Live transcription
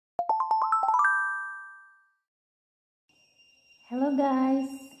Hello guys,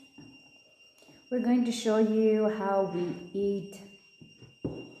 we're going to show you how we eat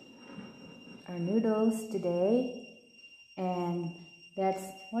our noodles today, and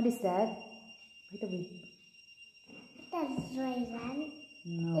what is that? Wait a minute. That's raisin.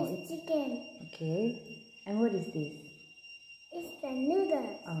 No, it's chicken. Okay, and what is this? It's the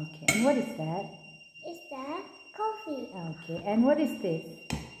noodles. Okay, and what is that? It's the coffee. Okay, and what is this?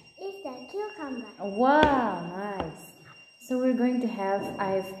 It's the cucumber. Wow, nice. So we're going to have,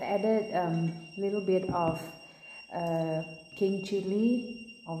 I've added a little bit of king chili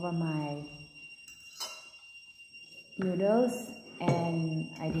over my noodles, and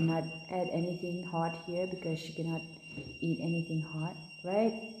I did not add anything hot here because she cannot eat anything hot,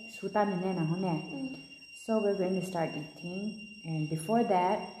 right? So we're going to start eating, and before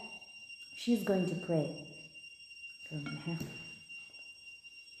that she's going to pray.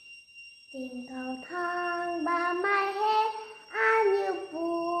 Tình cầu thang ba mai hết an như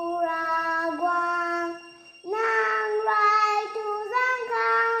bù ra quang nàng loài tu giang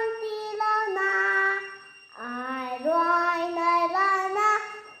khang ti la na ai loài này la na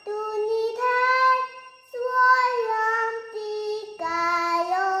tu ni thế xuôi yam ti ca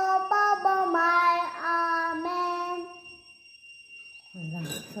yo ba ba mai amen.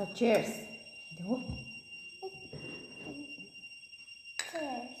 So cheers.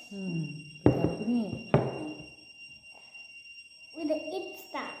 With the eat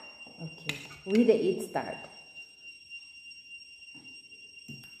start. Okay, with the eat start.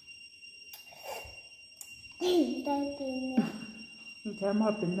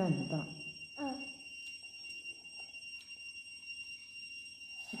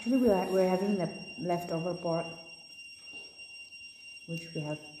 Actually, we're having the leftover pork, which we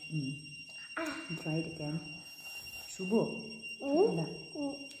have tried again. Subo.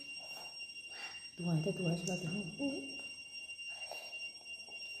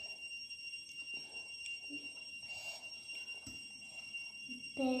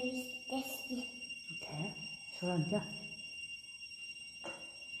 Very tasty. Okay, so on, yeah.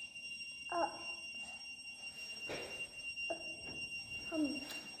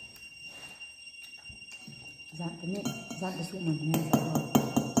 Dạng cái này, dạng cái sụn mình nghe rõ rồi.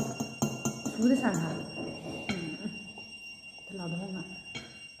 Chú thế sao hả? Thế nào đúng không ạ?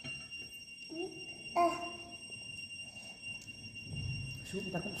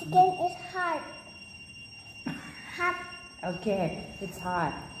 Chicken is hot. Hot. Okay, it's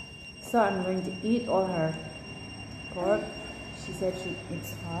hot. So I'm going to eat all her pork. She said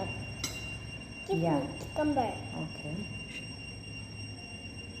it's hot. Give me cucumber. Okay.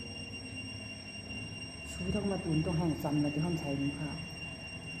 Chú thông mà tún tông hàng dầm là thì không thấy đúng không?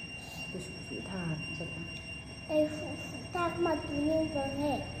 Tôi chú thà chắc không? Đây chú thà mà tún lên tuần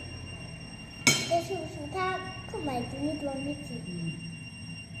hè. Đây chú thà không phải tún lên tuần hết gì.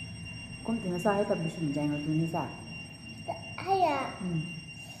 Con tiếng sao hay tập bị sủng dành là tún lên sao? Hay là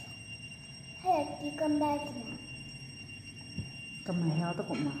cucumber gì nào? Cầm mày heo ta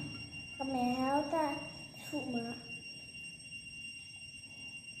cũng mà. Cầm mày heo ta sụ mà.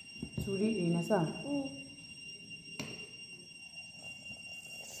 Chú đi ý nó sao?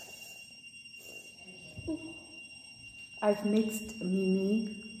 I've mixed Mimi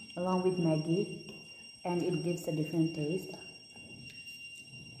along with Maggie, and it gives a different taste.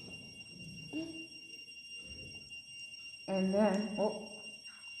 And then,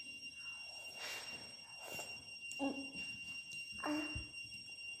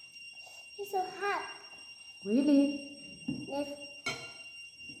 It's so hot. Really? Yes.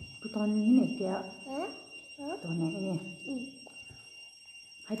 Put on in it, yeah. Huh? Put on in it.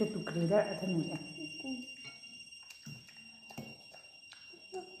 I had to create that at the moment.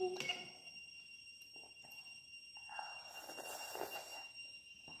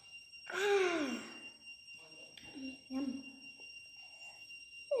 Yum.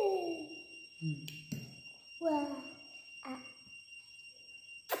 Wow.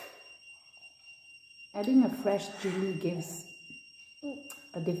 Adding a fresh chili gives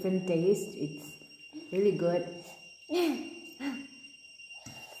a different taste. It's really good.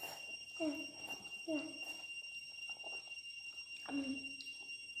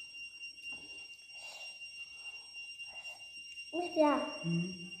 Biết chưa?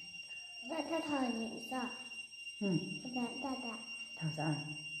 Vậy theo thời nhịn sao? Đã. Thảo sao?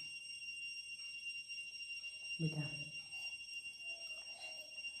 Bây giờ.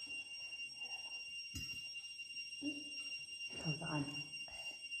 Thảo sao?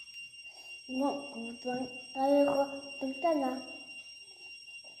 Ngộ của tuấn. Đây có tuấn tên nào?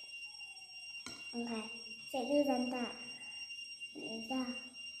 Ok. Sẽ đưa dần ta. Để ra.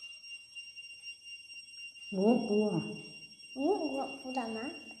 Ngủ cua. Phụ đảm á,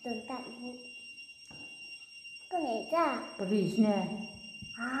 tưởng tại vụ. Con này ra. Paris nè.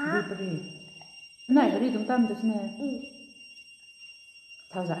 Hả? Paris. Này Paris chúng ta mình nè.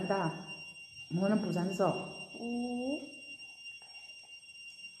 Thao giãn ta. Muốn làm phụ giãn rõ.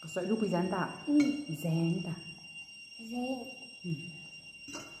 Có sợi lúc bị giãn ta. Giãn ta. Giãn.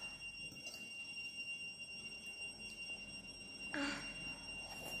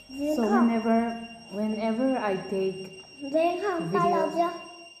 So whenever I take videos,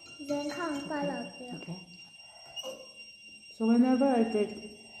 okay. So whenever I take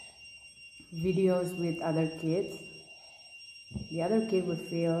videos with other kids, the other kid would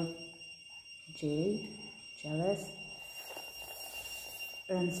feel jealous,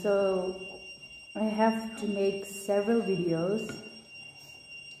 and so I have to make several videos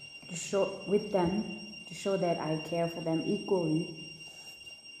to show with them to show that I care for them equally.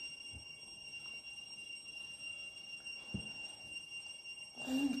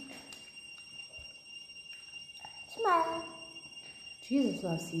 Smile. Jesus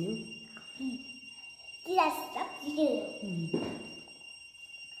loves you. Jesus loves you.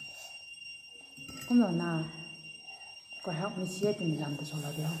 Không rồi nào. Có học mình chia tình làm cái số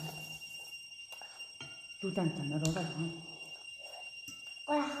là được không? Tôi chẳng chẳng nó đó phải không?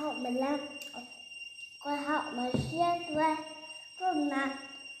 Con học mình làm. Con học mình chia với. Con là.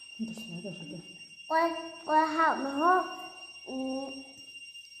 Không thể xóa được sao được. Con học mà hô.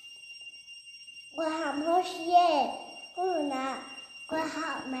 Con học hô chia. Con là. Con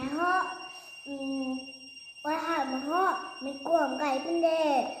học mà hô. Con học mà hô. Mình cuồng cày bên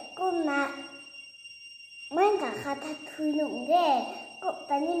đề. Con là. Mình cả khá thật thư nụng đề. Cậu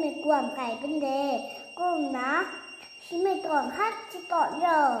ta như mình cuồng cày bên đề. Con là. Khi mình toàn khách chỉ toàn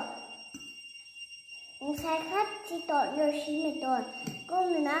giờ. Sai khách chỉ toàn giờ khi mình toàn.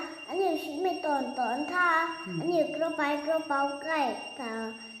 Con là. Anh nhiều khi mình toàn tha. Anh nhiều cơ bao cày.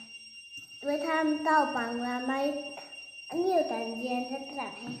 Tôi tham tàu bằng là mấy. Anh nhiều tàn diện rất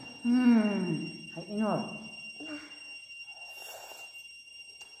là hay. Hãy nói.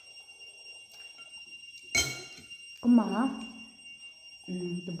 Có mà.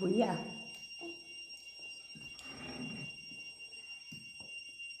 Từ buổi à?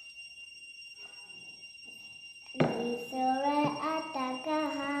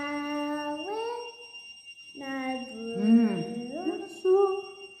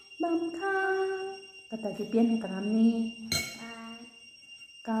 Kata kipian kami.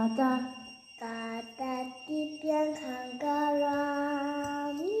 Kata kipian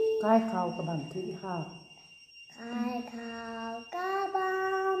kami. Kai khao ka bam thui khao. Kai khao ka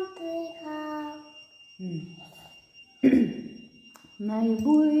bam thui khao. Này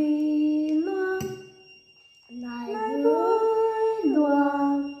vui loang. Này vui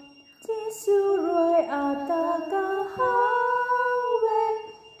loang. Giêsu rồi ta ca hao về.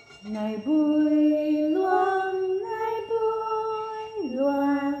 Này vui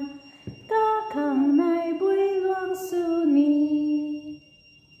loang, ca khang này vui loang su ni.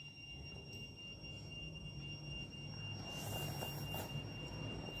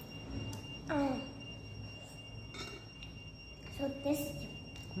 So tasty.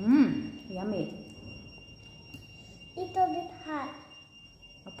 Yummy. Little bit hot.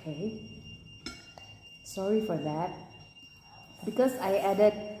 Okay. Sorry for that. Because I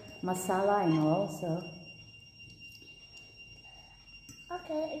added masala and all, so.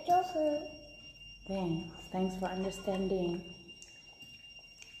 Okay, it's okay. Thanks for understanding.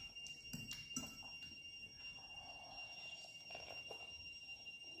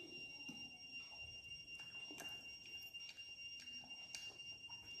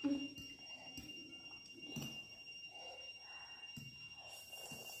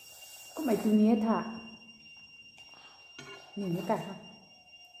 Có mày chú nhé thả. Nhìn cái cả không?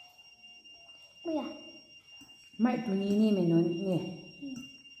 Bây giờ. Mày chú nhé mày nói nhé.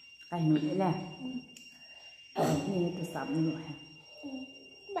 Cái nụ nữa nè. Nhìn cái sắm nụ hả?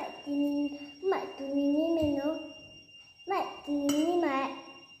 Mày chú nhé mày nói. Mày chú nhé mày.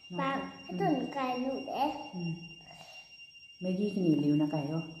 Và cái tuần cài nụ đẻ. Mày ghi cái nhiều liều là cày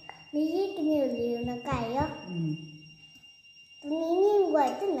không? Mày ghi cái nhiều liều là cài á. Tôi nghĩ nhìn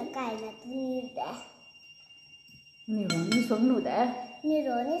quay tức là cài là tôi nhìn đẻ. Nhiều rồi đi xuống nụ đẻ. Nhiều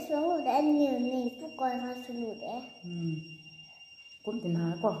rồi đi xuống nụ đẻ. Nhiều mình phụ coi hoa xuống nụ đẻ. Cũng tên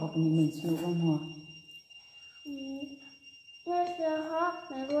hái quả học mình xuống nụ không hả? Nó sẽ hót.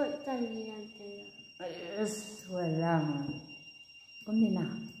 Mày gọi cần gì làm thế nào? Rồi làm. Cũng tên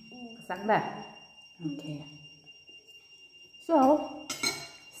nào? Sẵn vậy? Okay. So,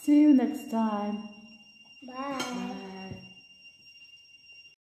 see you next time. Bye.